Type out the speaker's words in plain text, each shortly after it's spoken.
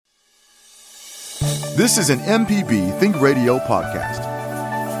This is an MPB Think Radio podcast.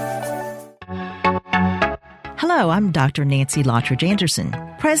 Hello, I'm Dr. Nancy Lottridge Anderson,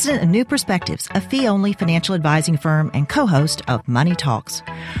 president of New Perspectives, a fee-only financial advising firm and co-host of Money Talks.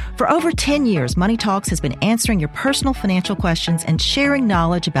 For over 10 years, Money Talks has been answering your personal financial questions and sharing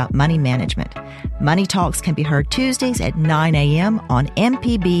knowledge about money management. Money Talks can be heard Tuesdays at 9 a.m. on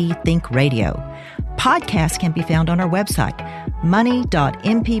MPB Think Radio. Podcasts can be found on our website,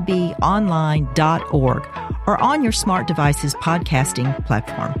 money.mpbonline.org, or on your smart device's podcasting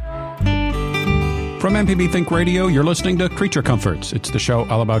platform. From MPB Think Radio, you're listening to Creature Comforts. It's the show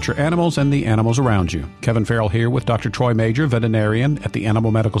all about your animals and the animals around you. Kevin Farrell here with Dr. Troy Major, veterinarian at the Animal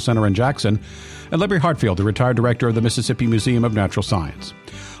Medical Center in Jackson, and Libby Hartfield, the retired director of the Mississippi Museum of Natural Science.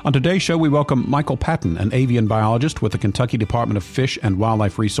 On today's show, we welcome Michael Patton, an avian biologist with the Kentucky Department of Fish and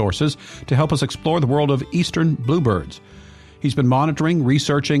Wildlife Resources, to help us explore the world of eastern bluebirds. He's been monitoring,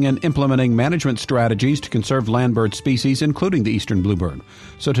 researching, and implementing management strategies to conserve land bird species, including the eastern bluebird.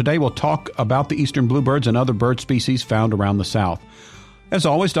 So today we'll talk about the eastern bluebirds and other bird species found around the South. As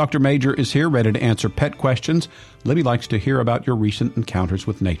always, Dr. Major is here ready to answer pet questions. Libby likes to hear about your recent encounters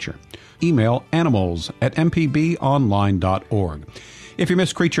with nature. Email animals@mpbonline.org. If you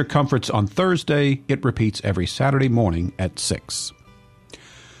miss Creature Comforts on Thursday, it repeats every Saturday morning at 6.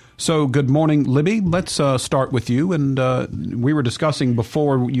 So, good morning, Libby. Let's start with you. And we were discussing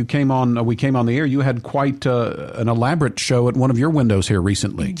before you came on. We came on the air. You had quite an elaborate show at one of your windows here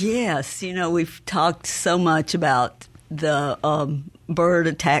recently. Yes, we've talked so much about the bird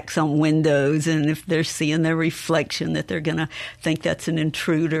attacks on windows, and if they're seeing their reflection, that they're going to think that's an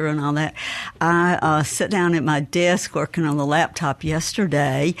intruder and all that. I sat down at my desk working on the laptop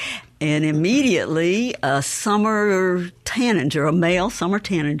yesterday. And immediately, a summer tanager, a male summer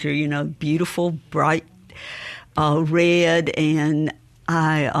tanager, beautiful, bright red, and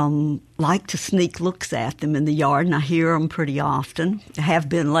I like to sneak looks at them in the yard, and I hear them pretty often. I have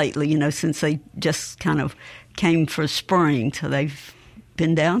been lately, since they just kind of came for spring, so they've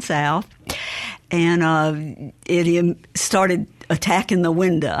been down south. And it started attacking the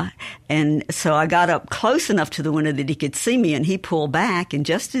window. And so I got up close enough to the window that he could see me, and he pulled back. And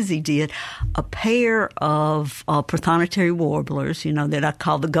just as he did, a pair of prothonotary warblers, that I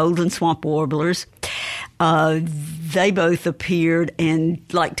call the golden swamp warblers, they both appeared and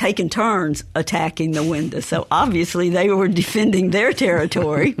taking turns attacking the window. So obviously they were defending their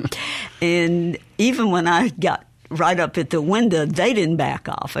territory. And even when I got right up at the window, they didn't back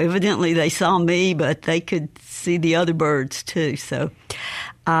off. Evidently, they saw me, but they could see the other birds, too. So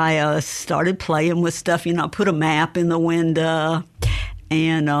I started playing with stuff. I put a map in the window,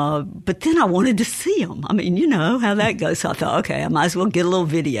 and but then I wanted to see them. I mean, you know how that goes. So I thought, okay, I might as well get a little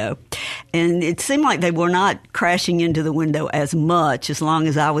video. And it seemed like they were not crashing into the window as much as long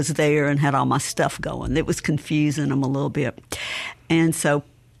as I was there and had all my stuff going. It was confusing them a little bit. And so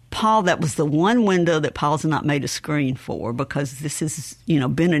Paul, that was the one window that Paul's not made a screen for, because this has,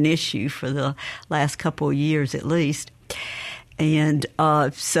 been an issue for the last couple of years at least. And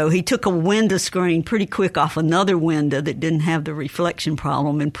so he took a window screen pretty quick off another window that didn't have the reflection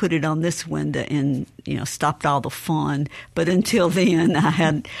problem and put it on this window and, stopped all the fun. But until then, I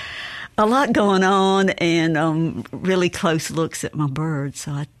had a lot going on and really close looks at my birds.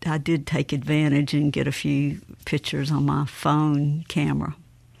 So I did take advantage and get a few pictures on my phone camera.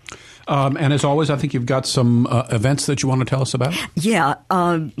 And as always, I think you've got some events that you want to tell us about. Yeah.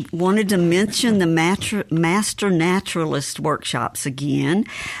 Wanted to mention the Master Naturalist workshops again.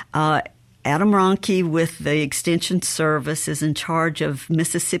 Adam Ronke with the Extension Service is in charge of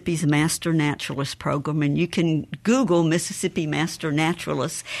Mississippi's Master Naturalist program, and you can Google Mississippi Master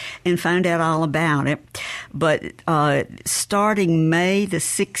Naturalist and find out all about it. But starting May the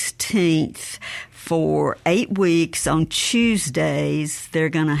 16th, for 8 weeks on Tuesdays, they're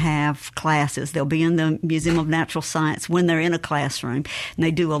going to have classes. They'll be in the Museum of Natural Science when they're in a classroom, and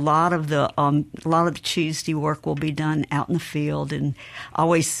they do a lot of the Tuesday work will be done out in the field and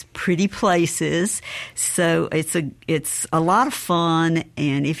always pretty places. So it's a lot of fun,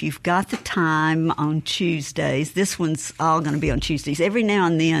 and if you've got the time on Tuesdays, this one's all going to be on Tuesdays. Every now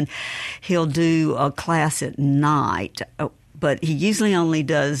and then, he'll do a class at night. But he usually only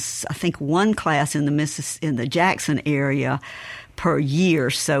does, I think, one class in the Jackson area per year.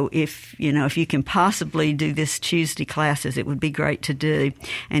 So if you can possibly do this Tuesday classes, it would be great to do.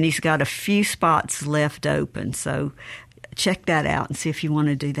 And he's got a few spots left open. So check that out and see if you want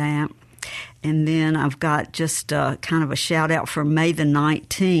to do that. And then I've got just kind of a shout out for May the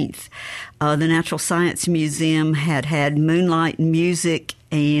 19th. The Natural Science Museum had Moonlight Music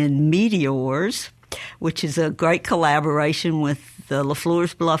and Meteors, which is a great collaboration with the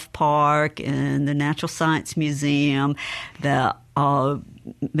LaFleur's Bluff Park and the Natural Science Museum, the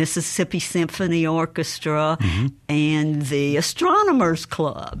Mississippi Symphony Orchestra, and the Astronomers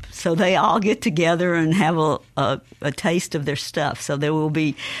Club. So they all get together and have a taste of their stuff. So there will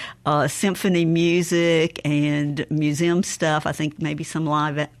be symphony music and museum stuff, I think maybe some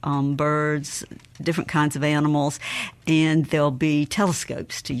live birds, different kinds of animals, and there'll be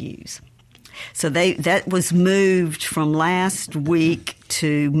telescopes to use. So that was moved from last week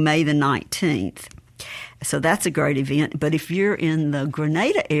to May the 19th. So that's a great event. But if you're in the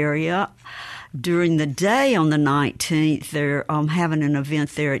Grenada area, during the day on the 19th, they're having an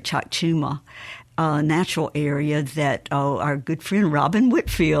event there at Chocchuma Natural Area that our good friend Robin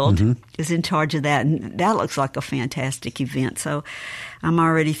Whitfield is in charge of that. And that looks like a fantastic event. So I'm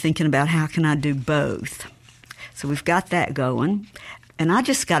already thinking about how can I do both. So we've got that going. And I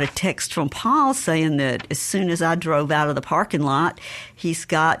just got a text from Paul saying that as soon as I drove out of the parking lot, he's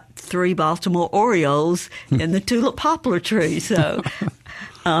got 3 Baltimore Orioles in the tulip poplar tree. So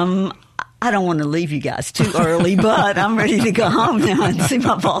I don't want to leave you guys too early, but I'm ready to go home now and see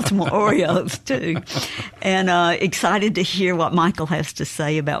my Baltimore Orioles too. And excited to hear what Michael has to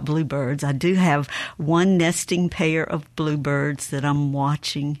say about bluebirds. I do have one nesting pair of bluebirds that I'm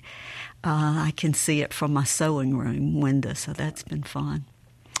watching. I can see it from my sewing room window, so that's been fun.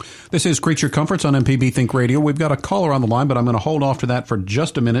 This is Creature Comforts on MPB Think Radio. We've got a caller on the line, but I'm going to hold off to that for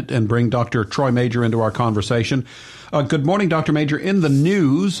just a minute and bring Dr. Troy Major into our conversation. Good morning, Dr. Major. In the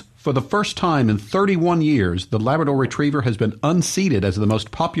news, for the first time in 31 years, the Labrador Retriever has been unseated as the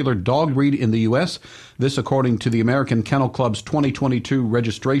most popular dog breed in the U.S., this according to the American Kennel Club's 2022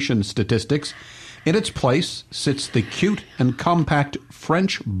 registration statistics. In its place sits the cute and compact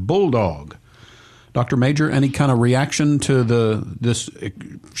French Bulldog. Dr. Major, any kind of reaction to this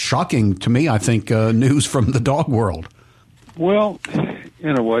shocking, to me, I think, news from the dog world? Well,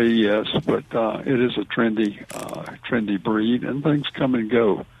 in a way, yes, but it is a trendy breed, and things come and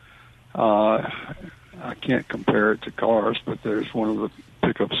go. I can't compare it to cars, but there's one of the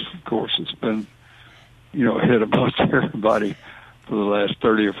pickups, of course, that's been, hit amongst everybody for the last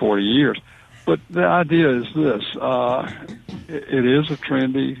 30 or 40 years. But the idea is this. It is a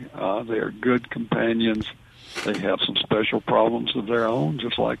trendy. They are good companions. They have some special problems of their own,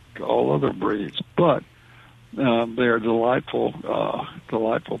 just like all other breeds. But they are delightful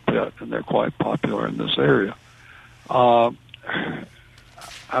pet, and they're quite popular in this area. I'm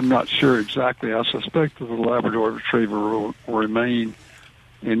not sure exactly. I suspect that the Labrador Retriever will remain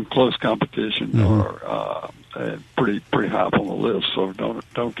in close competition or pretty high up on the list. So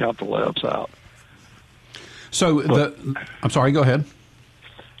don't count the Labs out. So I'm sorry. Go ahead.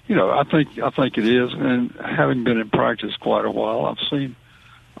 I think it is, and having been in practice quite a while, I've seen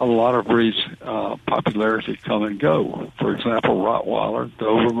a lot of breeds' popularity come and go. For example, Rottweiler,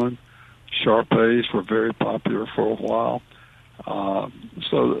 Doberman, Shar-Peis were very popular for a while.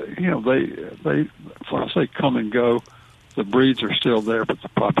 So they when I say come and go, the breeds are still there, but the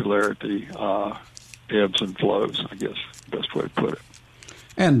popularity ebbs and flows, I guess, best way to put it.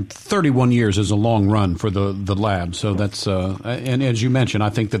 And 31 years is a long run for the lab, so that's and as you mentioned, I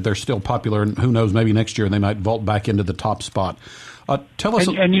think that they're still popular, and who knows, maybe next year they might vault back into the top spot. Tell us,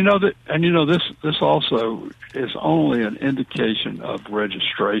 this also is only an indication of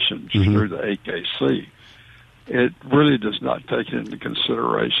registrations through the AKC. It really does not take into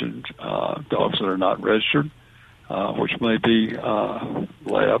consideration dogs that are not registered, which may be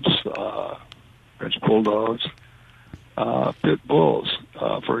labs, French bulldogs, pit bulls,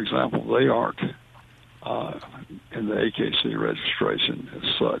 for example. They aren't in the AKC registration as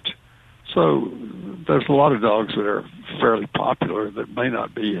such. So there's a lot of dogs that are fairly popular that may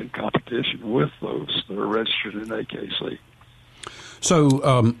not be in competition with those that are registered in AKC.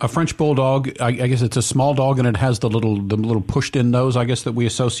 So a French bulldog, I guess it's a small dog, and it has the little pushed-in nose, I guess, that we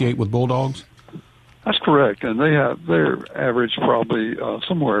associate with bulldogs? That's correct, and they're average probably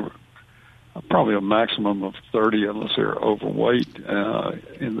probably a maximum of 30 unless they're overweight,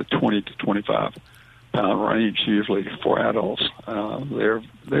 in the 20 to 25 pound range usually for adults. They're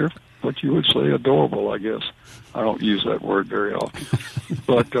what you would say adorable, I guess. I don't use that word very often,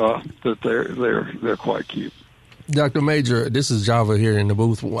 but that they're quite cute. Dr. Major, this is Java here in the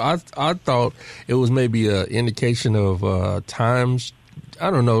booth. I thought it was maybe an indication of times. I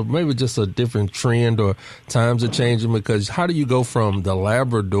don't know, maybe just a different trend or times are changing, because how do you go from the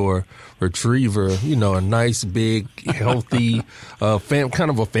Labrador Retriever, a nice, big, healthy, kind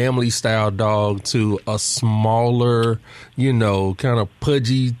of a family-style dog, to a smaller, kind of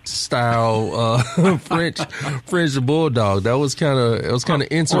pudgy style French bulldog? That was kind of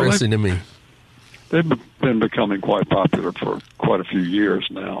interesting to me. they've been becoming quite popular for quite a few years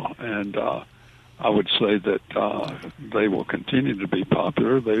now, and I would say that they will continue to be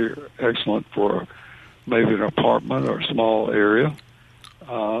popular. They're excellent for maybe an apartment or a small area.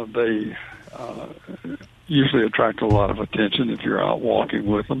 They usually attract a lot of attention if you're out walking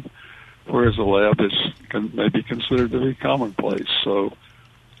with them, whereas a lab can maybe considered to be commonplace. So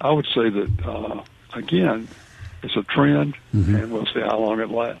I would say that, again, it's a trend, and we'll see how long it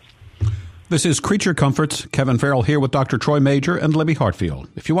lasts. This is Creature Comforts. Kevin Farrell here with Dr. Troy Major and Libby Hartfield.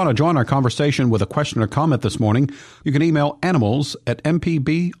 If you want to join our conversation with a question or comment this morning, you can email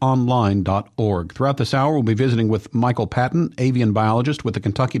animals@mpbonline.org. Throughout this hour, we'll be visiting with Michael Patton, avian biologist with the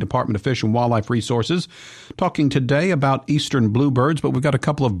Kentucky Department of Fish and Wildlife Resources, talking today about eastern bluebirds, but we've got a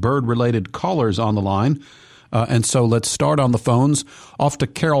couple of bird-related callers on the line. And so let's start on the phones. Off to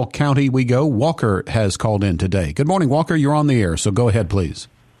Carroll County we go. Walker has called in today. Good morning, Walker. You're on the air, so go ahead, please.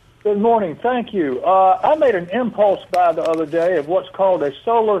 Good morning. Thank you. I made an impulse buy the other day of what's called a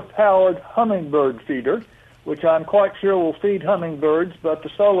solar-powered hummingbird feeder, which I'm quite sure will feed hummingbirds, but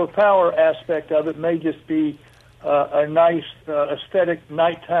the solar power aspect of it may just be a nice aesthetic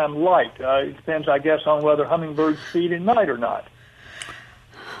nighttime light. It depends, I guess, on whether hummingbirds feed at night or not.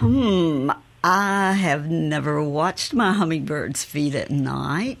 I have never watched my hummingbirds feed at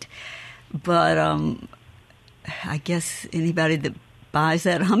night, but I guess anybody that buys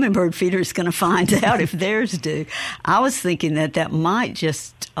that hummingbird feeder is going to find out if theirs do. I was thinking that might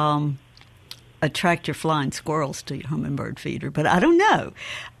just attract your flying squirrels to your hummingbird feeder, but I don't know.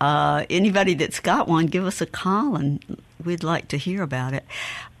 Anybody that's got one, give us a call, and we'd like to hear about it.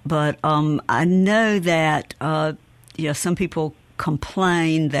 But I know that some people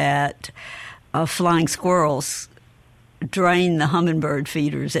complain that flying squirrels drain the hummingbird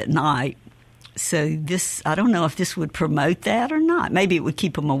feeders at night. So I don't know if this would promote that or not. Maybe it would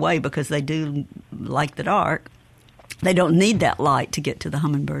keep them away because they do like the dark. They don't need that light to get to the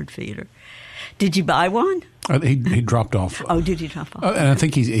hummingbird feeder. Did you buy one? He dropped off. Oh, did he drop off? And I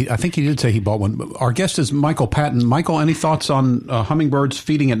think he did say he bought one. Our guest is Michael Patton. Michael, any thoughts on hummingbirds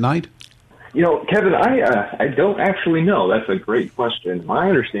feeding at night? Kevin, I don't actually know. That's a great question. My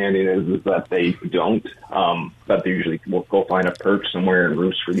understanding is that they don't, that they usually will go find a perch somewhere and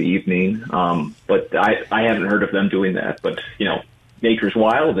roost for the evening. But I haven't heard of them doing that. But, nature's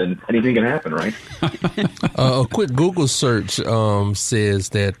wild and anything can happen, right? A quick Google search says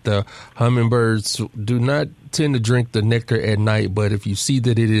that hummingbirds do not tend to drink the nectar at night, but if you see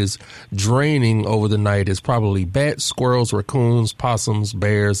that it is draining over the night, it's probably bats, squirrels, raccoons, possums,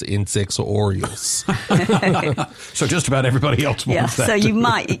 bears, insects, or orioles. So just about everybody else wants that. So you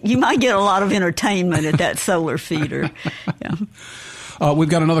might get a lot of entertainment at that solar feeder. Yeah. We've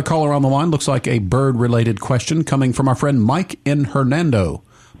got another caller on the line. Looks like a bird-related question coming from our friend Mike in Hernando.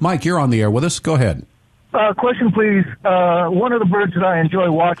 Mike, you're on the air with us. Go ahead. Question, please. One of the birds that I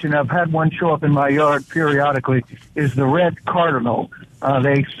enjoy watching, I've had one show up in my yard periodically, is the red cardinal.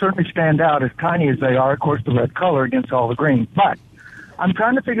 They certainly stand out as tiny as they are, of course, the red color against all the green. But I'm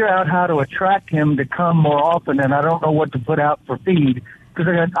trying to figure out how to attract him to come more often, and I don't know what to put out for feed because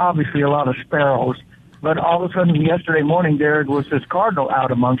I got obviously a lot of sparrows. But all of a sudden, yesterday morning, there was this cardinal out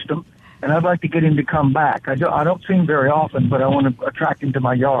amongst them, and I'd like to get him to come back. I don't see him very often, but I want to attract him to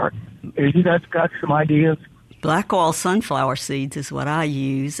my yard. Have you guys got some ideas? Black oil sunflower seeds is what I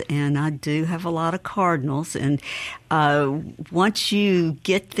use, and I do have a lot of cardinals. And once you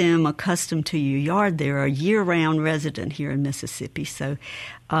get them accustomed to your yard, they're a year-round resident here in Mississippi, so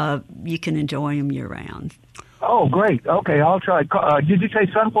you can enjoy them year-round. Oh, great. Okay, I'll try. Did you say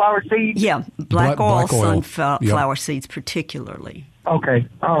sunflower seeds? Yeah, black oil sunflower seeds particularly. Okay.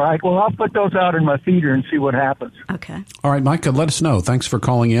 All right. Well, I'll put those out in my feeder and see what happens. Okay. All right, Mike, let us know. Thanks for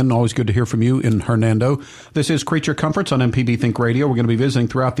calling in. Always good to hear from you in Hernando. This is Creature Comforts on MPB Think Radio. We're going to be visiting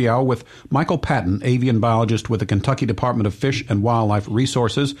throughout the hour with Michael Patton, avian biologist with the Kentucky Department of Fish and Wildlife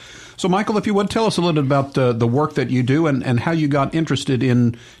Resources. So, Michael, if you would, tell us a little bit about the work that you do and how you got interested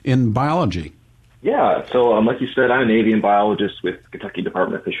in biology. Yeah, so like you said, I'm an avian biologist with Kentucky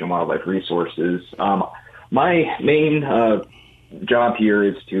Department of Fish and Wildlife Resources. My main job here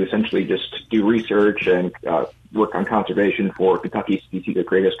is to essentially just do research and work on conservation for Kentucky species of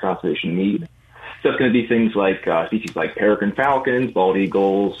greatest conservation need. So it's going to be things like species like peregrine falcons, bald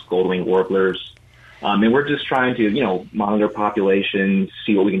eagles, golden-winged warblers. And we're just trying to, monitor populations,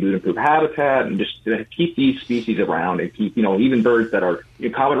 see what we can do to improve habitat, and just keep these species around and keep, even birds that are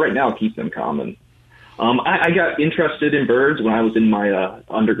common right now, keep them common. I got interested in birds when I was in my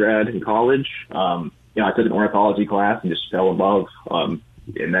undergrad in college. I took an ornithology class and just fell in love.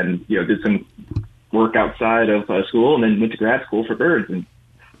 And then, did some work outside of school and then went to grad school for birds and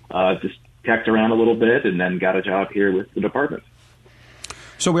just checked around a little bit, and then got a job here with the department.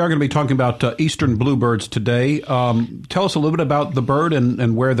 So we are going to be talking about eastern bluebirds today. Tell us a little bit about the bird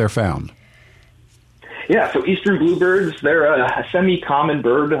and where they're found. Yeah, so eastern bluebirds, they're a semi-common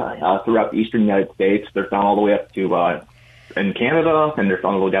bird throughout the eastern United States. They're found all the way up to in Canada, and they're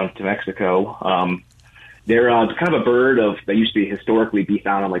found all the way down to Mexico. They're kind of a bird that used to historically be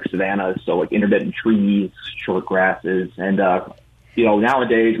found on like savannas, so like intermittent trees, short grasses, and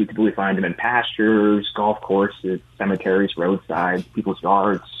nowadays we typically find them in pastures, golf courses, cemeteries, roadsides, people's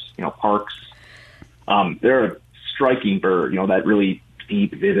yards, parks. They're a striking bird, that really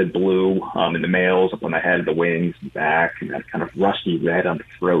deep, vivid blue in the males, up on the head, the wings, and back, and that kind of rusty red on the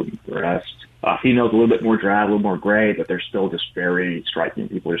throat and breast. Females a little bit more drab, a little more gray, but they're still just very striking.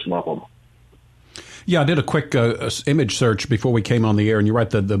 People just love them. Yeah, I did a quick image search before we came on the air, and you're right,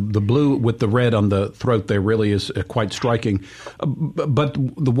 the blue with the red on the throat there really is quite striking. But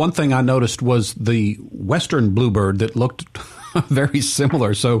the one thing I noticed was the western bluebird that looked very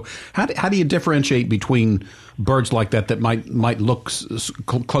similar. So how do you differentiate between birds like that might look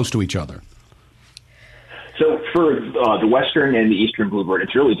close to each other? So for the western and the eastern bluebird,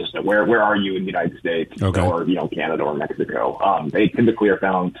 it's really just where are you in the United States, okay, or Canada or Mexico. They typically are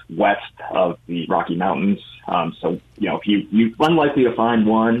found west of the Rocky Mountains. So if you're unlikely to find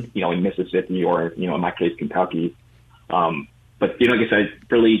one, in Mississippi or in my case Kentucky. But like I said,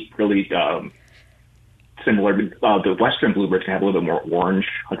 really similar. The western bluebird can have a little bit more orange,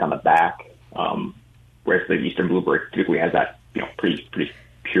 like on the back, whereas the eastern bluebird typically has that pretty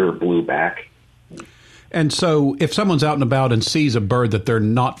pure blue back. And so if someone's out and about and sees a bird that they're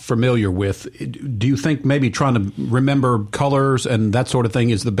not familiar with, do you think maybe trying to remember colors and that sort of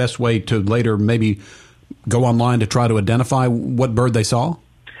thing is the best way to later maybe go online to try to identify what bird they saw?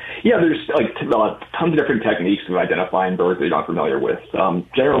 Yeah, there's tons of different techniques of identifying birds that you're not familiar with.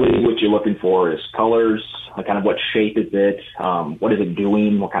 Generally, what you're looking for is colors, kind of what shape is it, what is it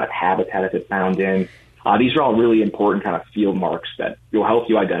doing, what kind of habitat is it found in. These are all really important kind of field marks that will help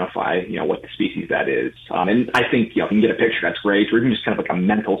you identify, what the species that is. And I think, if you can get a picture, that's great. Or even just kind of like a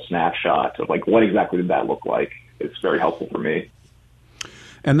mental snapshot of what exactly did that look like. It's very helpful for me.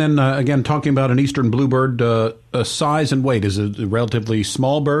 And then, again, talking about an eastern bluebird, size and weight, is it a relatively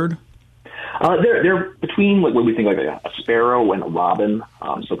small bird? They're between what we think like a sparrow and a robin.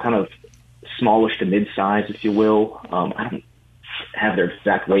 So kind of smallish to mid-size, if you will. I don't have their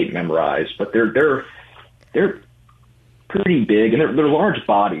exact weight memorized, but they're pretty big, and they're large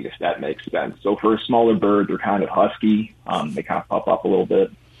bodied, if that makes sense. So for a smaller bird, they're kind of husky. They kind of puff up a little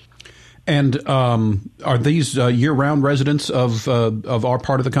bit. And are these year-round residents of our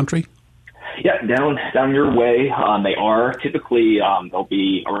part of the country? Yeah, down your way. They are typically they'll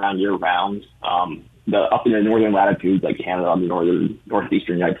be around year-round. Up in the northern latitudes, like Canada, the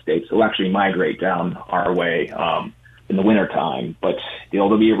northeastern United States, they'll actually migrate down our way in the wintertime, but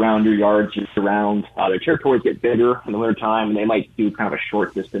they'll be around your yards year-round. Their territories get bigger in the wintertime, and they might do kind of a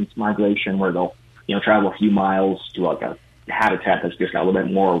short distance migration where they'll travel a few miles to like a habitat that's just got a little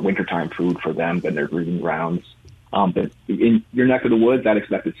bit more wintertime food for them than their breeding grounds. But in your neck of the woods, I'd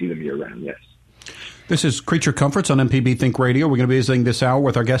expect to see them year-round, yes. This is Creature Comforts on MPB Think Radio. We're going to be visiting this hour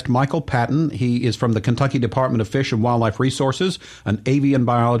with our guest, Michael Patton. He is from the Kentucky Department of Fish and Wildlife Resources, an avian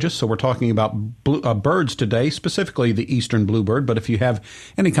biologist. So we're talking about birds today, specifically the eastern bluebird. But if you have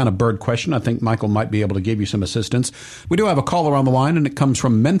any kind of bird question, I think Michael might be able to give you some assistance. We do have a caller on the line, and it comes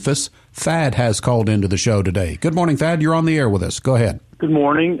from Memphis. Thad has called into the show today. Good morning, Thad. You're on the air with us. Go ahead. Good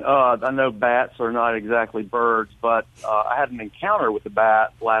morning. I know bats are not exactly birds, but I had an encounter with a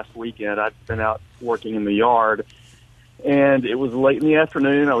bat last weekend. I'd been out working in the yard, and it was late in the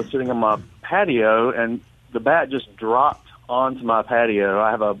afternoon. I was sitting on my patio, and the bat just dropped onto my patio. I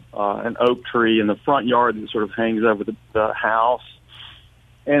have an oak tree in the front yard that sort of hangs over the house,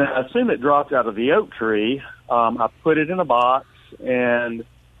 and I assume it dropped out of the oak tree. I put it in a box, and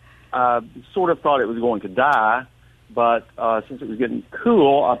I sort of thought it was going to die. But since it was getting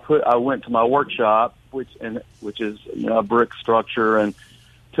cool, I went to my workshop, which is a brick structure, and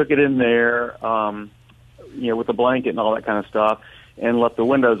took it in there, with a blanket and all that kind of stuff, and left the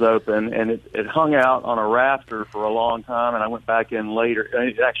windows open. And it hung out on a rafter for a long time. And I went back in later.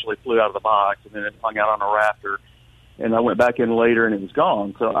 It actually flew out of the box, and then it hung out on a rafter. And I went back in later, and it was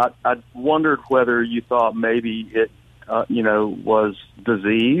gone. So I wondered whether you thought maybe it, was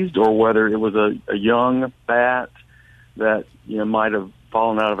diseased, or whether it was a young bat that might have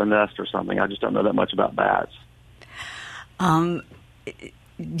fallen out of a nest or something. I just don't know that much about bats.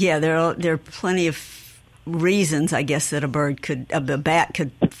 Yeah, there are plenty of reasons, I guess, that a bat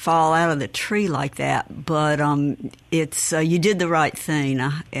could fall out of the tree like that. But it's you did the right thing,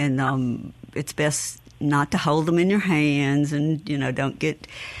 and it's best not to hold them in your hands, and don't get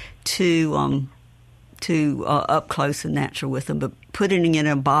too up close and natural with them. But putting it in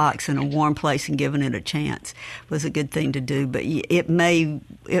a box in a warm place and giving it a chance was a good thing to do. But it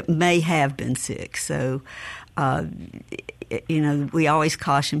may have been sick, so. We always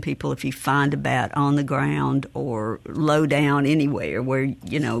caution people, if you find a bat on the ground or low down anywhere where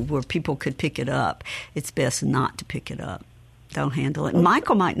people could pick it up, it's best not to pick it up. Don't handle it.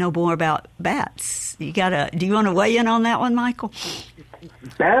 Michael might know more about bats. Do you want to weigh in on that one, Michael?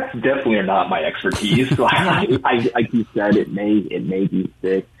 Bats definitely are not my expertise. So like you said, it may be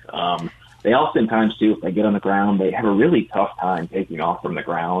sick. They oftentimes, too, if they get on the ground, they have a really tough time taking off from the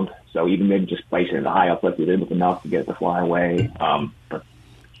ground. So even maybe just placing it high up, like you did, with enough to get it to fly away. But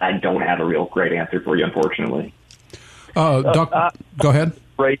I don't have a real great answer for you, unfortunately. Go ahead.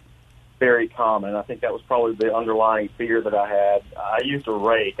 Rake, very common. I think that was probably the underlying fear that I had. I used a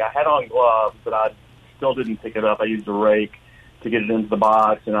rake. I had on gloves, but I still didn't pick it up. I used a rake to get it into the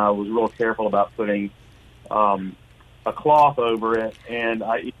box, and I was real careful about putting a cloth over it, and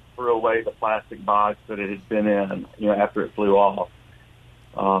I threw away the plastic box that it had been in, after it flew off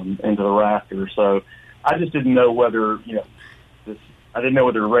into the rafters. So I just didn't know whether, I didn't know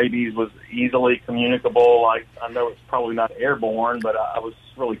whether rabies was easily communicable. I know it's probably not airborne, but I was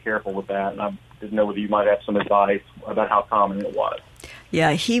really careful with that, and I didn't know whether you might have some advice about how common it was.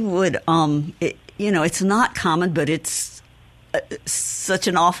 Yeah, he would. It's not common, but it's such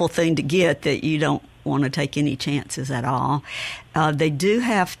an awful thing to get that you don't want to take any chances at all. They do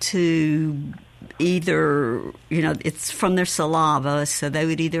have to either, it's from their saliva, so they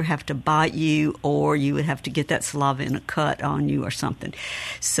would either have to bite you or you would have to get that saliva in a cut on you or something.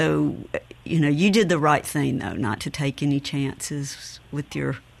 So, you did the right thing, though, not to take any chances with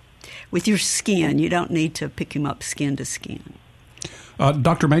your skin. You don't need to pick him up skin to skin.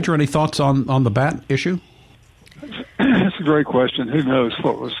 Dr. Major, any thoughts on the bat issue? That's a great question. Who knows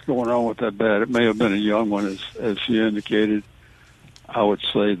what was going on with that bat? It may have been a young one, as you indicated. I would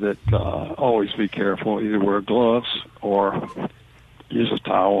say that always be careful. Either wear gloves or use a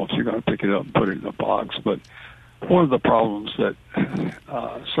towel if you're going to pick it up and put it in a box. But one of the problems that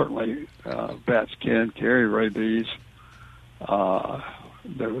certainly bats can carry rabies.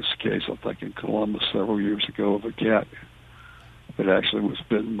 There was a case, I think, in Columbus several years ago of a cat that actually was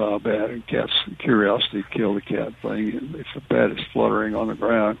bitten by a bat, and cat's curiosity killed the cat thing. And if a bat is fluttering on the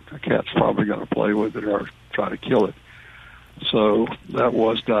ground, a cat's probably going to play with it or try to kill it. So that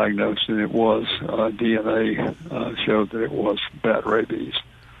was diagnosed, and it was DNA showed that it was bat rabies.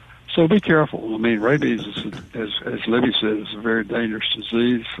 So be careful. I mean, rabies, as Libby said, is a very dangerous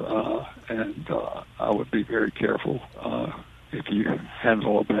disease, and I would be very careful if you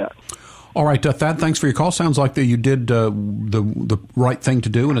handle a bat. All right, Thad, thanks for your call. Sounds like that you did the right thing to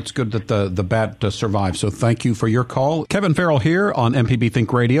do, and it's good that the bat survived. So thank you for your call. Kevin Farrell here on MPB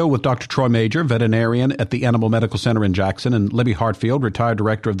Think Radio with Dr. Troy Major, veterinarian at the Animal Medical Center in Jackson, and Libby Hartfield, retired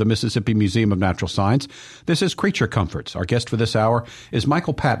director of the Mississippi Museum of Natural Science. This is Creature Comforts. Our guest for this hour is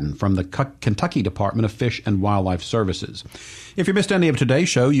Michael Patton from the Kentucky Department of Fish and Wildlife Services. If you missed any of today's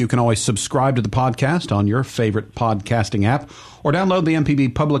show, you can always subscribe to the podcast on your favorite podcasting app or download the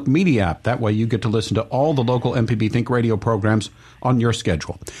MPB Public Media app. That way you get to listen to all the local MPB Think Radio programs on your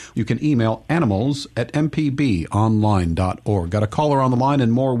schedule. You can email animals@mpbonline.org. Got a caller on the line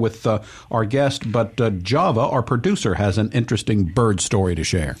and more with our guest, but Java, our producer, has an interesting bird story to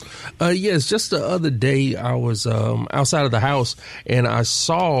share. Yes, just the other day I was outside of the house and I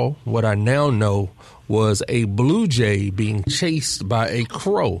saw what I now know was a blue jay being chased by a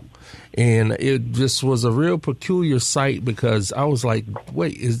crow. And it just was a real peculiar sight because I was like,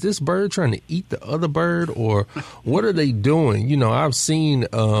 wait, is this bird trying to eat the other bird or what are they doing? I've seen,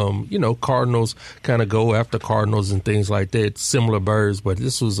 cardinals kind of go after cardinals and things like that, similar birds. But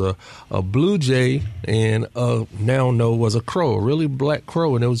this was a blue jay and now know was a crow, a really black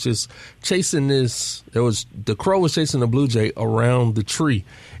crow. And it was just chasing the crow was chasing the blue jay around the tree.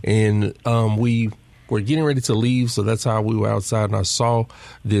 And we're getting ready to leave, so that's how we were outside, and I saw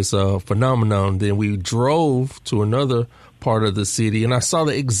this phenomenon. Then we drove to another part of the city, and I saw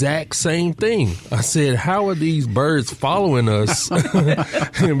the exact same thing. I said, how are these birds following us?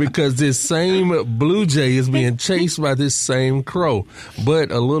 Because this same blue jay is being chased by this same crow.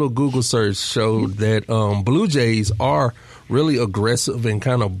 But a little Google search showed that blue jays are really aggressive and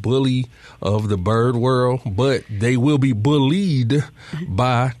kind of bully of the bird world, but they will be bullied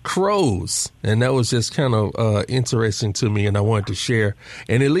by crows. And that was just kind of interesting to me, and I wanted to share.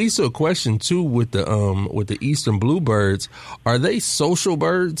 And it leads to a question too with the eastern bluebirds. Are they social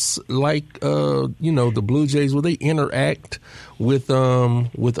birds like the blue jays? Will they interact with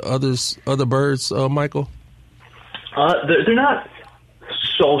other birds, Michael? They're not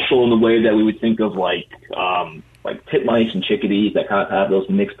social in the way that we would think of like titmice and chickadees that kind of have those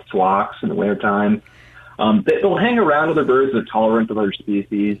mixed flocks in the wintertime. They'll hang around other birds that are tolerant of other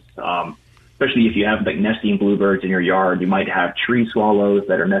species, especially if you have like nesting bluebirds in your yard. You might have tree swallows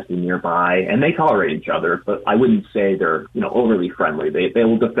that are nesting nearby, and they tolerate each other, but I wouldn't say they're overly friendly. They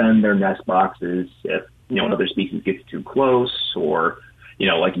will defend their nest boxes if another species gets too close, or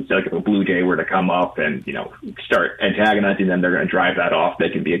like you said, like if a blue jay were to come up and start antagonizing them, they're going to drive that off. They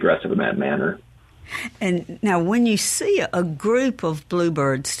can be aggressive in that manner. And now when you see a group of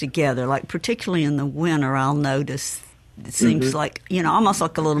bluebirds together, like particularly in the winter, I'll notice it seems like, almost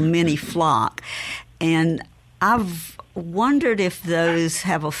like a little mini flock. And I've wondered if those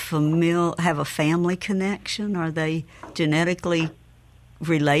have a family connection. Are they genetically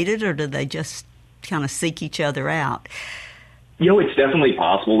related, or do they just kind of seek each other out? It's definitely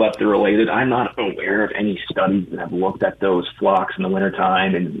possible that they're related. I'm not aware of any studies that have looked at those flocks in the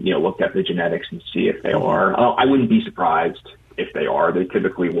wintertime and, looked at the genetics and see if they are. I wouldn't be surprised if they are. They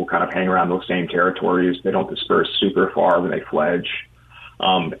typically will kind of hang around those same territories. They don't disperse super far when they fledge.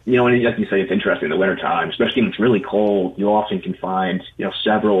 And like you say, it's interesting in the wintertime, especially when it's really cold. You often can find,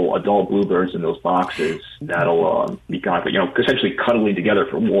 several adult bluebirds in those boxes that'll be kind of, essentially cuddling together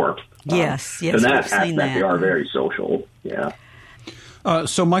for warmth. Yes, so in that aspect, that. They are very social. Yeah.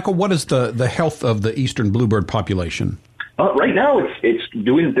 So, Michael, what is the health of the eastern bluebird population? Right now, it's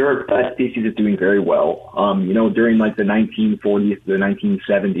doing. That species is doing very well. During like the 1940s, the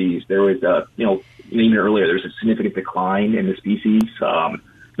 1970s, there was even earlier, there was a significant decline in the species,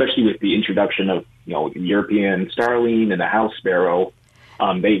 especially with the introduction of European starling and the house sparrow.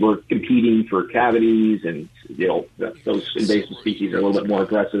 They were competing for cavities, and those invasive species are a little bit more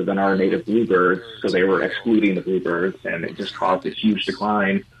aggressive than our native bluebirds, so they were excluding the bluebirds, and it just caused this huge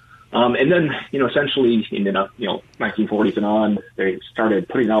decline. And then, essentially in the 1940s and on, they started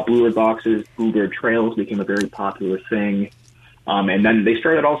putting out bluebird boxes. Bluebird trails became a very popular thing. And then they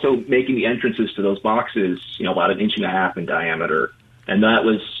started also making the entrances to those boxes, about 1.5 inches in diameter. And that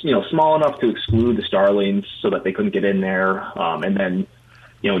was, small enough to exclude the starlings so that they couldn't get in there. And then,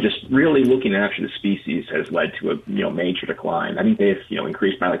 just really looking after the species has led to a, major decline. I think they've,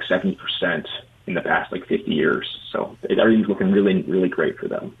 increased by like 70% in the past, 50 years. So everything's looking really, really great for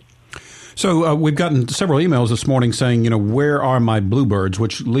them. So we've gotten several emails this morning saying, where are my bluebirds,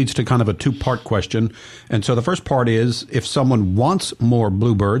 which leads to kind of a two-part question. And so the first part is, if someone wants more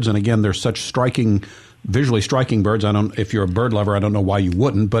bluebirds, and again, they're such visually striking birds. If you're a bird lover, I don't know why you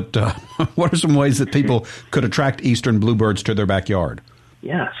wouldn't, but what are some ways that people could attract eastern bluebirds to their backyard?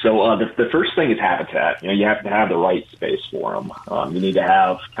 Yeah, so the first thing is habitat. You have to have the right space for them. You need to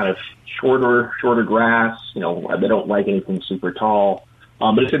have kind of shorter grass. They don't like anything super tall.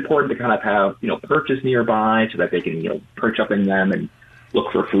 But it's important to kind of have, perches nearby so that they can, perch up in them and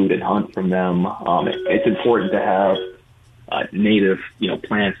look for food and hunt from them. It's important to have native,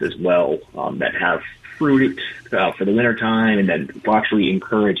 plants as well that have fruit for the wintertime, and then actually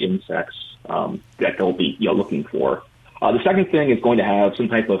encourage insects that they'll be, looking for. The second thing is going to have some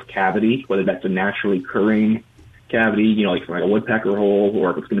type of cavity, whether that's a naturally occurring cavity, like from a woodpecker hole,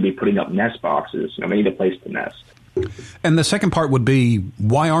 or if it's going to be putting up nest boxes, they need a place to nest. And the second part would be,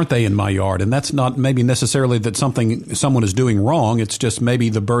 why aren't they in my yard? And that's not maybe necessarily that someone is doing wrong. It's just maybe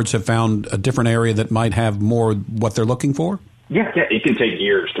the birds have found a different area that might have more what they're looking for. Yeah, it can take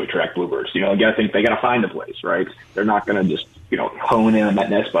years to attract bluebirds. You got to think they got to find a place, right? They're not going to just, hone in on that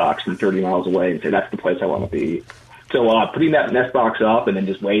nest box from 30 miles away and say, that's the place I want to be. So putting that nest box up and then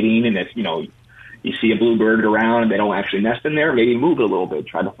just waiting, and if, you see a bluebird around and they don't actually nest in there, maybe move it a little bit,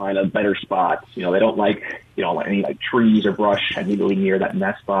 try to find a better spot. They don't like, any trees or brush immediately near that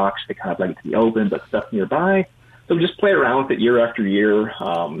nest box. They kind of like it to be open, but stuff nearby. So just play around with it year after year.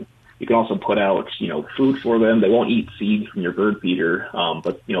 You can also put out, food for them. They won't eat seeds from your bird feeder,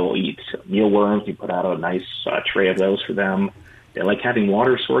 but, they'll eat mealworms. You put out a nice tray of those for them. They like having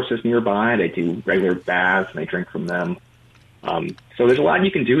water sources nearby. They do regular baths and they drink from them. So there's a lot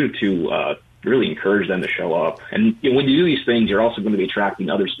you can do to really encourage them to show up. And when you do these things, you're also going to be attracting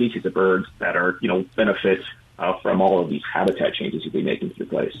other species of birds that are, benefit from all of these habitat changes you'll be making to your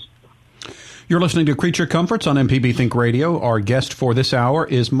place. You're listening to Creature Comforts on MPB Think Radio. Our guest for this hour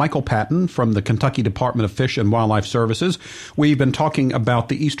is Michael Patton from the Kentucky Department of Fish and Wildlife Services. We've been talking about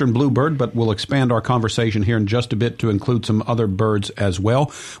the eastern bluebird, but we'll expand our conversation here in just a bit to include some other birds as well.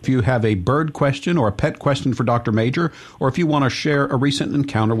 If you have a bird question or a pet question for Dr. Major, or if you want to share a recent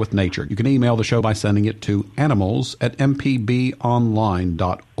encounter with nature, you can email the show by sending it to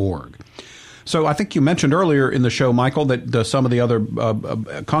animals@mpbonline.org. So I think you mentioned earlier in the show, Michael, that some of the other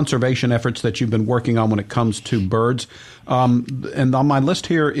conservation efforts that you've been working on when it comes to birds. And on my list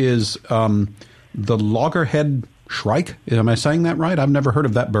here is the loggerhead shrike. Am I saying that right? I've never heard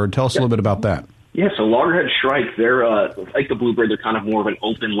of that bird. Tell us a little bit about that. Yeah, so loggerhead shrike, they're like the bluebird. They're kind of more of an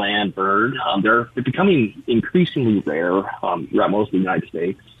open land bird. They're becoming increasingly rare throughout most of the United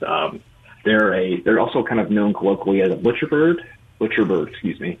States. They're also kind of known colloquially as a butcherbird,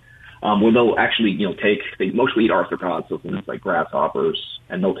 excuse me. Where they'll actually, they mostly eat arthropods, so things like grasshoppers,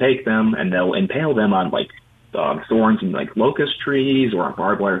 and they'll take them and they'll impale them on thorns and locust trees or on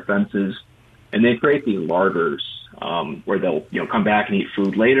barbed wire fences, and they create these layers where they'll come back and eat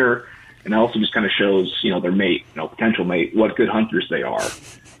food later, and it also just kind of shows their mate, potential mate, what good hunters they are,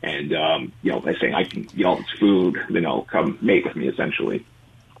 and by saying I can eat all this food, come mate with me essentially.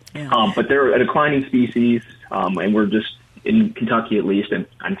 Yeah. But they're a declining species, and we're just in Kentucky at least, and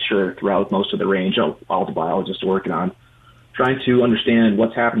I'm sure throughout most of the range, all the biologists are working on trying to understand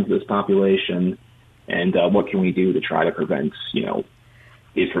what's happening to this population and what can we do to try to prevent,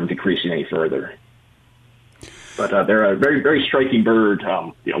 it from decreasing any further. But they're a very, very striking bird,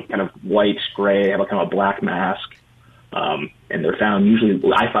 kind of white, gray, have a kind of a black mask, and they're found usually,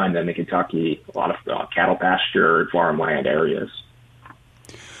 I find them in Kentucky, a lot of cattle pasture, farmland areas.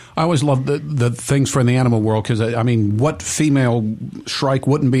 I always love the things from the animal world because, I mean, what female shrike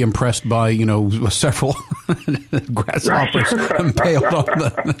wouldn't be impressed by, several grasshoppers impaled on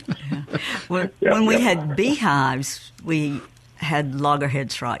them? Yeah. When we had beehives, we had loggerhead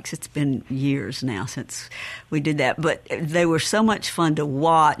shrikes. It's been years now since we did that. But they were so much fun to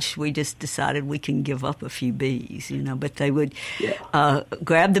watch, we just decided we can give up a few bees, But they would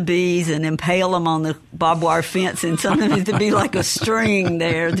grab the bees and impale them on the barbed wire fence, and sometimes it'd be like a string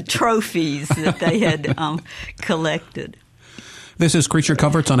there, the trophies that they had collected. This is Creature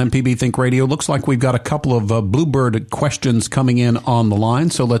Comforts on MPB Think Radio. Looks like we've got a couple of bluebird questions coming in on the line,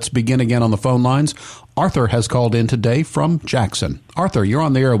 so let's begin again on the phone lines. Arthur has called in today from Jackson. Arthur, you're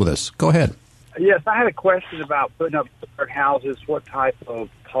on the air with us. Go ahead. Yes, I had a question about putting up bird houses, what type of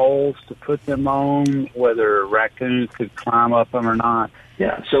poles to put them on, whether raccoons could climb up them or not.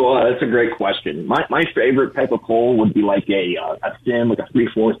 Yeah, so that's a great question. My favorite type of pole would be like a thin, like a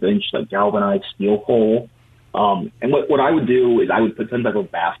 3/4 inch, galvanized steel pole. And what I would do is I would put some type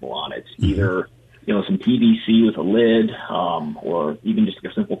of baffle on it, either, some PVC with a lid, or even just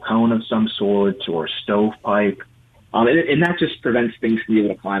a simple cone of some sort, or a stovepipe. And that just prevents things from being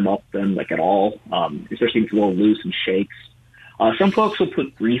able to climb up them, at all, especially if it's a little loose and shakes. Some folks will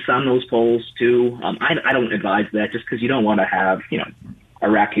put grease on those poles, too. I don't advise that just because you don't want to have, a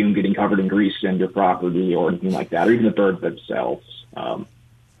raccoon getting covered in grease in your property or anything like that, or even the birds themselves.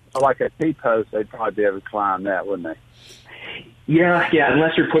 Like a T-post, they'd probably be able to climb that, wouldn't they? Yeah,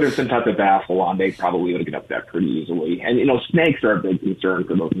 unless you're putting some type of baffle on, they probably would get up that pretty easily. And, snakes are a big concern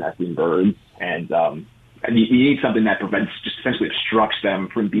for those nesting birds. And you need something that just essentially obstructs them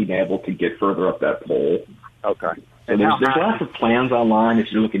from being able to get further up that pole. Okay. So there's lots of plans online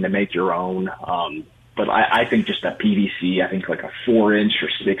if you're looking to make your own. But I think just that PVC, I think like a 4-inch or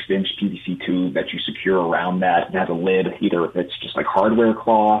 6-inch PVC tube that you secure around that and has a lid, either if it's just like hardware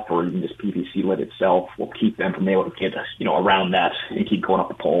cloth or even just PVC lid itself, will keep them from able to get, around that and keep going up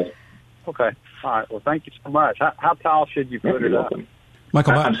the pole. Okay. All right. Well, thank you so much. How tall should you put it up?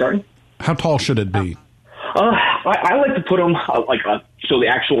 Michael, I'm sorry? How tall should it be? I like to put them so the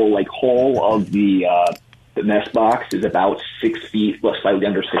actual hole of the nest box is about 6 feet, well, slightly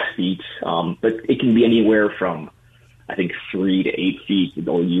under 6 feet. But it can be anywhere from, I think, 3 to 8 feet that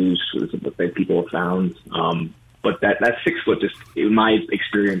they'll use, that people have found. But that 6 foot, just in my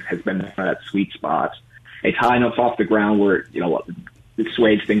experience, has been that sweet spot. It's high enough off the ground where it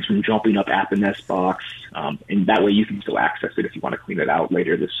sways things from jumping up at the nest box, and that way you can still access it if you want to clean it out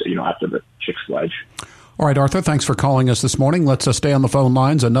later after the chick sledge. All right, Arthur, thanks for calling us this morning. Let's stay on the phone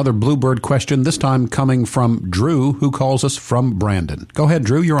lines. Another bluebird question, this time coming from Drew, who calls us from Brandon. Go ahead,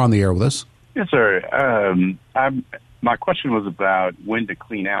 Drew. You're on the air with us. Yes, sir. My question was about when to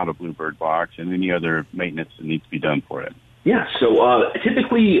clean out a bluebird box and any other maintenance that needs to be done for it. Yeah, so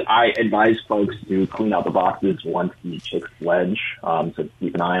typically I advise folks to clean out the boxes once the chicks fledge, so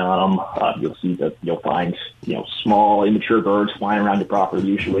keep an eye on them. You'll find small immature birds flying around your property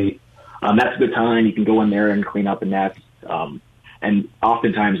usually. That's a good time. You can go in there and clean up the nest. And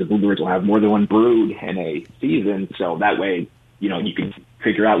oftentimes the bluebirds will have more than one brood in a season, so that way, you can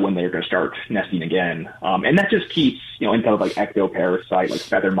figure out when they're going to start nesting again. And that just keeps, any kind of like ectoparasite, like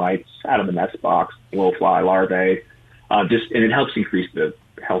feather mites, out of the nest box, blowfly larvae, and it helps increase the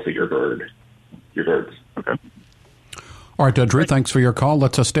health of your birds. Okay. All right, Drew, thanks for your call.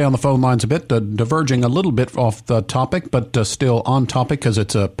 Let's stay on the phone lines a bit, diverging a little bit off the topic, but still on topic because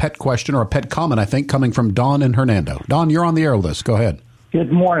it's a pet question or a pet comment, I think, coming from Don in Hernando. Don, you're on the air with us. Go ahead.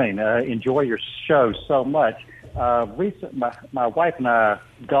 Good morning. Enjoy your show so much. Recently, my wife and I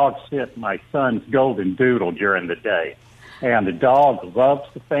dog sit my son's golden doodle during the day, and the dog loves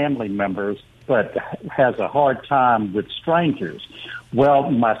the family members but has a hard time with strangers.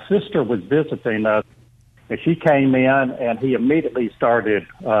 Well, my sister was visiting us, and she came in, and he immediately started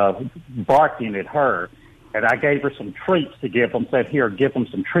barking at her. And I gave her some treats to give him, said, here, give him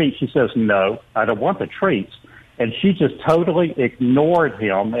some treats. She says, no, I don't want the treats. And she just totally ignored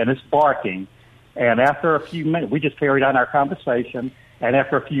him and his barking. And after a few minutes, we just carried on our conversation. And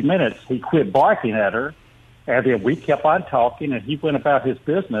after a few minutes, he quit barking at her. And then we kept on talking, and he went about his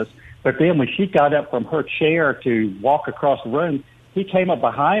business. But then when she got up from her chair to walk across the room, he came up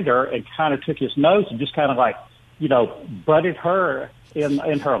behind her and kind of took his nose and just kind of like, butted her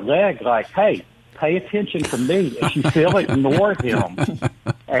in her leg like, hey, pay attention to me. And she still ignored him.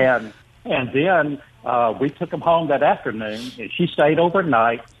 And then we took him home that afternoon, and she stayed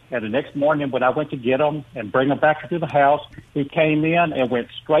overnight. And the next morning when I went to get him and bring him back to the house, he came in and went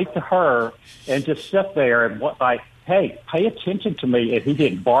straight to her and just sat there and went like, hey, pay attention to me. And he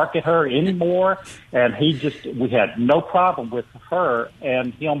didn't bark at her anymore. And we had no problem with her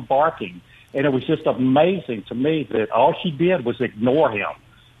and him barking. And it was just amazing to me that all she did was ignore him.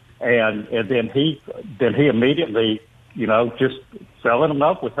 And then he immediately, just fell in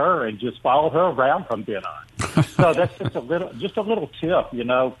love with her and just followed her around from then on. So that's just a little tip,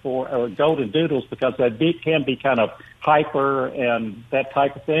 for golden doodles, because they can be kind of hyper and that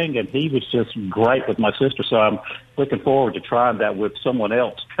type of thing. And he was just great with my sister. So I'm looking forward to trying that with someone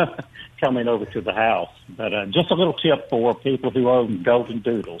else coming over to the house. But just a little tip for people who own golden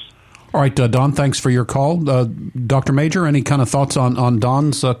doodles. All right, Don, thanks for your call. Dr. Major, any kind of thoughts on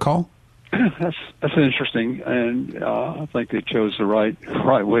Don's call? That's interesting, and I think they chose the right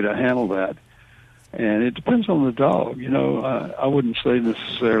way to handle that. And it depends on the dog. I wouldn't say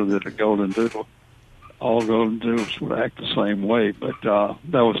necessarily that all golden doodles would act the same way, but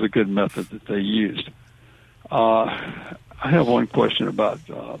that was a good method that they used. I have one question about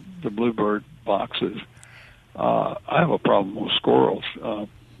the bluebird boxes. I have a problem with squirrels.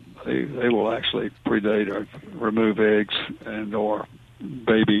 They will actually predate or remove eggs and or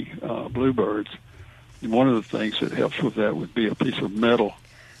baby bluebirds. And one of the things that helps with that would be a piece of metal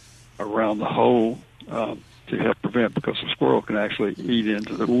around the hole to help prevent, because the squirrel can actually eat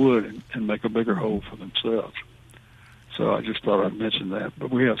into the wood and make a bigger hole for themselves. So I just thought I'd mention that. But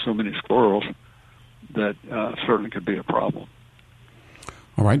we have so many squirrels that certainly could be a problem.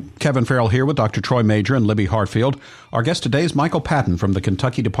 All right. Kevin Farrell here with Dr. Troy Major and Libby Hartfield. Our guest today is Michael Patton from the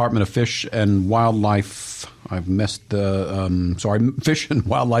Kentucky Department of Fish and Wildlife. I've missed the, Fish and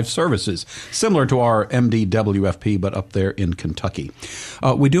Wildlife Services, similar to our MDWFP, but up there in Kentucky.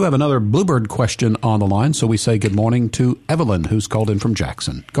 We do have another bluebird question on the line, so we say good morning to Evelyn, who's called in from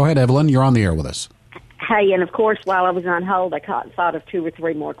Jackson. Go ahead, Evelyn. You're on the air with us. Hey, and of course, while I was on hold, I thought of 2 or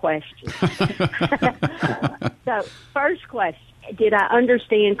 3 more questions. So, first question. Did I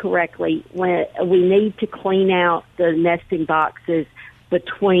understand correctly when we need to clean out the nesting boxes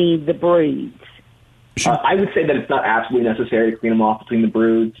between the broods? I would say that it's not absolutely necessary to clean them off between the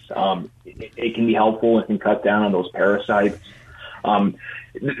broods. It can be helpful. It can cut down on those parasites.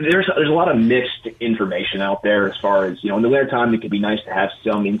 There's a lot of mixed information out there as far as, in the wintertime, it could be nice to have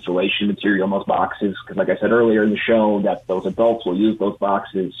some insulation material in those boxes because, like I said earlier in the show, that those adults will use those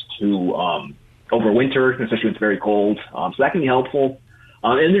boxes to overwinter, especially when it's very cold. So that can be helpful.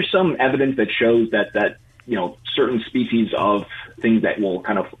 And there's some evidence that shows that certain species of things that will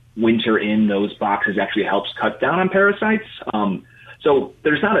kind of winter in those boxes actually helps cut down on parasites. So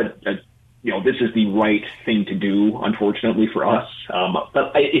there's not this is the right thing to do, unfortunately, for us.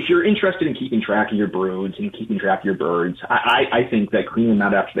 But if you're interested in keeping track of your broods and keeping track of your birds, I think that cleaning them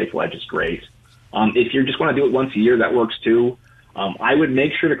out after they fledge is great. If you just want to do it once a year, that works too. I would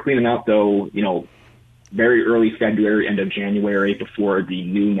make sure to clean them out, though, very early February, end of January, before the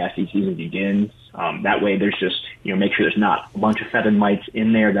new nesting season begins. That way there's just, make sure there's not a bunch of feather mites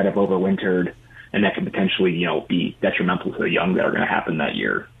in there that have overwintered and that can potentially, be detrimental to the young that are going to happen that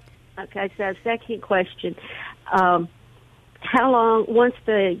year. Okay, so second question. How how long, once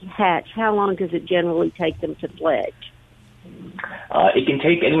they hatch, how long does it generally take them to fledge? It can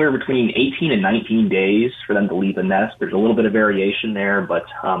take anywhere between 18 and 19 days for them to leave the nest. There's a little bit of variation there, but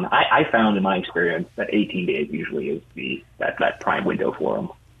I found in my experience that 18 days usually is that prime window for them.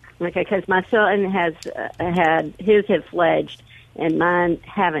 Okay, because my son has had his have fledged, and mine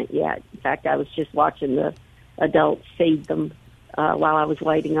haven't yet. In fact, I was just watching the adults feed them while I was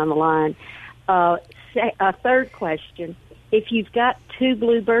waiting on the line. A third question: if you've got 2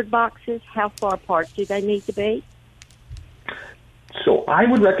 Bluebird boxes, how far apart do they need to be? So I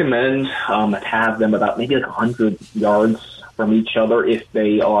would recommend have them about maybe like 100 yards from each other if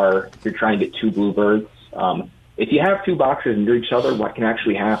you're trying to get 2 Bluebirds. If you have 2 boxes near each other, what can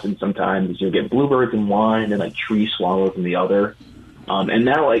actually happen sometimes is you'll get Bluebirds in one and then like tree swallows in the other. And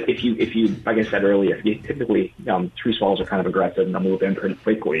now, like if you like I said earlier, typically tree swallows are kind of aggressive and they'll move in pretty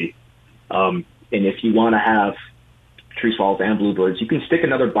quickly. And if you want to have tree swallows and Bluebirds, you can stick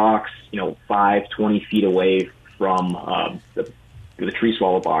another box, 5-20 feet away from the tree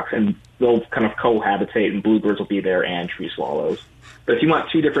swallow box, and they'll kind of cohabitate, and Bluebirds will be there and tree swallows. But if you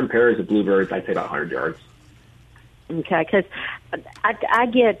want 2 different pairs of Bluebirds, I'd say about 100 yards. Okay, because I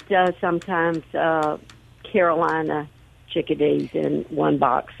get sometimes Carolina chickadees in one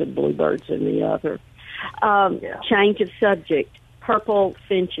box and Bluebirds in the other. Change of subject, purple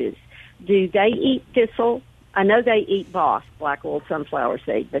finches. Do they eat thistle? I know they eat boss, black oiled sunflower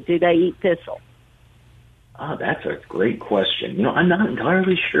seed, but do they eat thistle? Oh, that's a great question. I'm not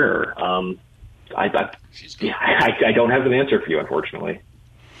entirely sure. I don't have an answer for you, unfortunately.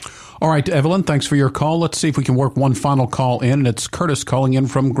 All right, Evelyn, thanks for your call. Let's see if we can work one final call in, and it's Curtis calling in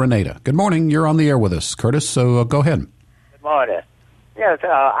from Grenada. Good morning. You're on the air with us, Curtis, so go ahead. Good morning. Yes,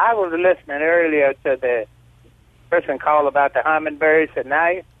 I was listening earlier to the person call about the hummingbirds at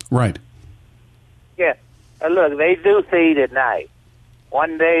night. Right. Yeah. Look, they do feed at night.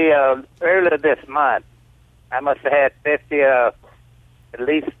 One day, earlier this month, I must have had at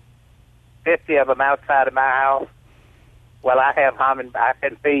least 50 of them outside of my house. Well, I've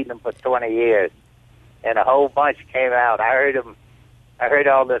been feeding them for 20 years, and a whole bunch came out. I heard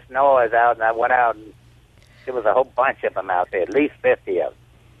all this noise out, and I went out, and there was a whole bunch of them out there, at least 50 of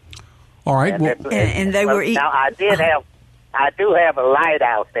them. All right. And they were eating. Now, I do have a light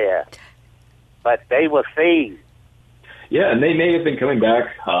out there, but they were seized. Yeah, and they may have been coming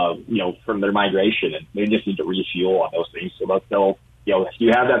back, from their migration, and they just need to refuel on those things. So they'll, if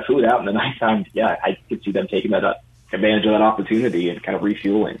you have that food out in the nighttime, I could see them taking advantage of that opportunity and kind of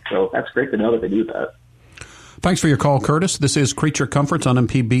refueling. So that's great to know that they do that. Thanks for your call, Curtis. This is Creature Comforts on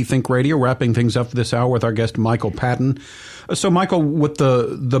MPB Think Radio, wrapping things up this hour with our guest, Michael Patton. So, Michael, with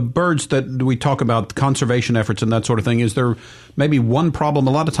the birds that we talk about, conservation efforts and that sort of thing, is there maybe one problem?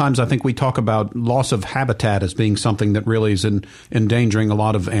 A lot of times I think we talk about loss of habitat as being something that really is endangering a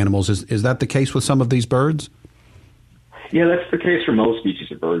lot of animals. Is that the case with some of these birds? Yeah, that's the case for most species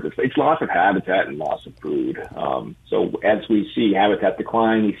of birds. It's loss of habitat and loss of food. So as we see habitat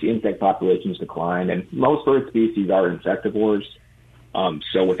decline, we see insect populations decline, and most bird species are insectivores.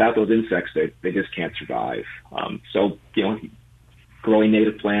 So without those insects, they just can't survive. So, growing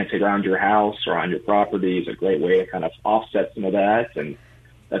native plants around your house or on your property is a great way to kind of offset some of that, and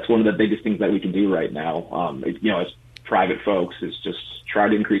that's one of the biggest things that we can do right now, as private folks, is just try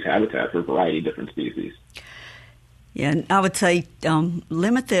to increase habitat for a variety of different species. Yeah, and I would say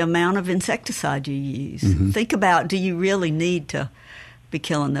limit the amount of insecticide you use. Mm-hmm. Think about, do you really need to be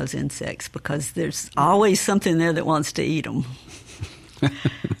killing those insects? Because there's always something there that wants to eat them.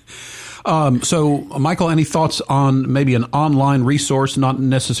 So, Michael, any thoughts on maybe an online resource, not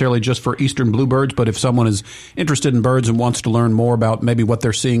necessarily just for eastern bluebirds, but if someone is interested in birds and wants to learn more about maybe what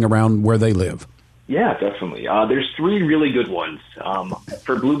they're seeing around where they live? Yeah, definitely. There's 3 really good ones.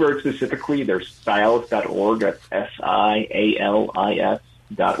 For bluebirds specifically, there's sialis.org. That's SIALIS.org.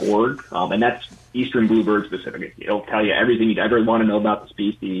 And that's eastern bluebird specific. It'll tell you everything you'd ever want to know about the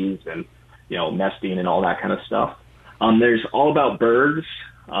species and, nesting and all that kind of stuff. There's All About Birds.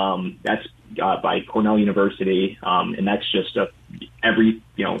 That's by Cornell University. And that's just every,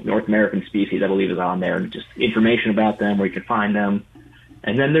 North American species, I believe, is on there, and just information about them, where you can find them.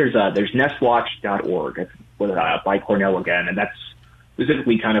 And then there's nestwatch.org. That's by Cornell again, and that's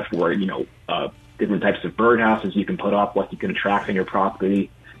specifically kind of for, different types of birdhouses you can put up, what you can attract on your property.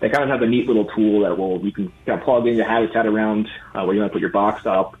 They kind of have a neat little tool that you can kind of plug in your habitat around where you want to put your box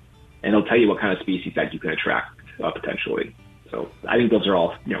up, and it'll tell you what kind of species that you can attract potentially. So I think those are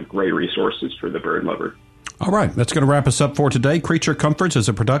all, great resources for the bird lover. All right, that's going to wrap us up for today. Creature Comforts is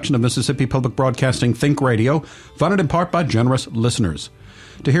a production of Mississippi Public Broadcasting Think Radio, funded in part by generous listeners.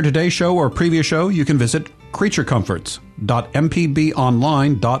 To hear today's show or previous show, you can visit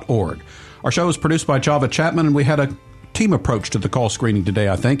creaturecomforts.mpbonline.org. Our show is produced by Java Chapman, and we had a team approach to the call screening today,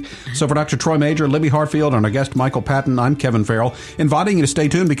 I think. So for Dr. Troy Major, Libby Hartfield, and our guest Michael Patton, I'm Kevin Farrell, inviting you to stay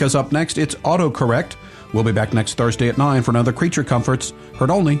tuned because up next, it's AutoCorrect. We'll be back next Thursday at 9 for another Creature Comforts,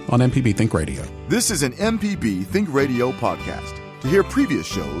 heard only on MPB Think Radio. This is an MPB Think Radio podcast. To hear previous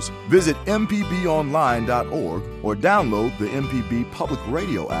shows, visit mpbonline.org or download the MPB Public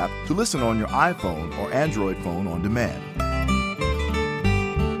Radio app to listen on your iPhone or Android phone on demand.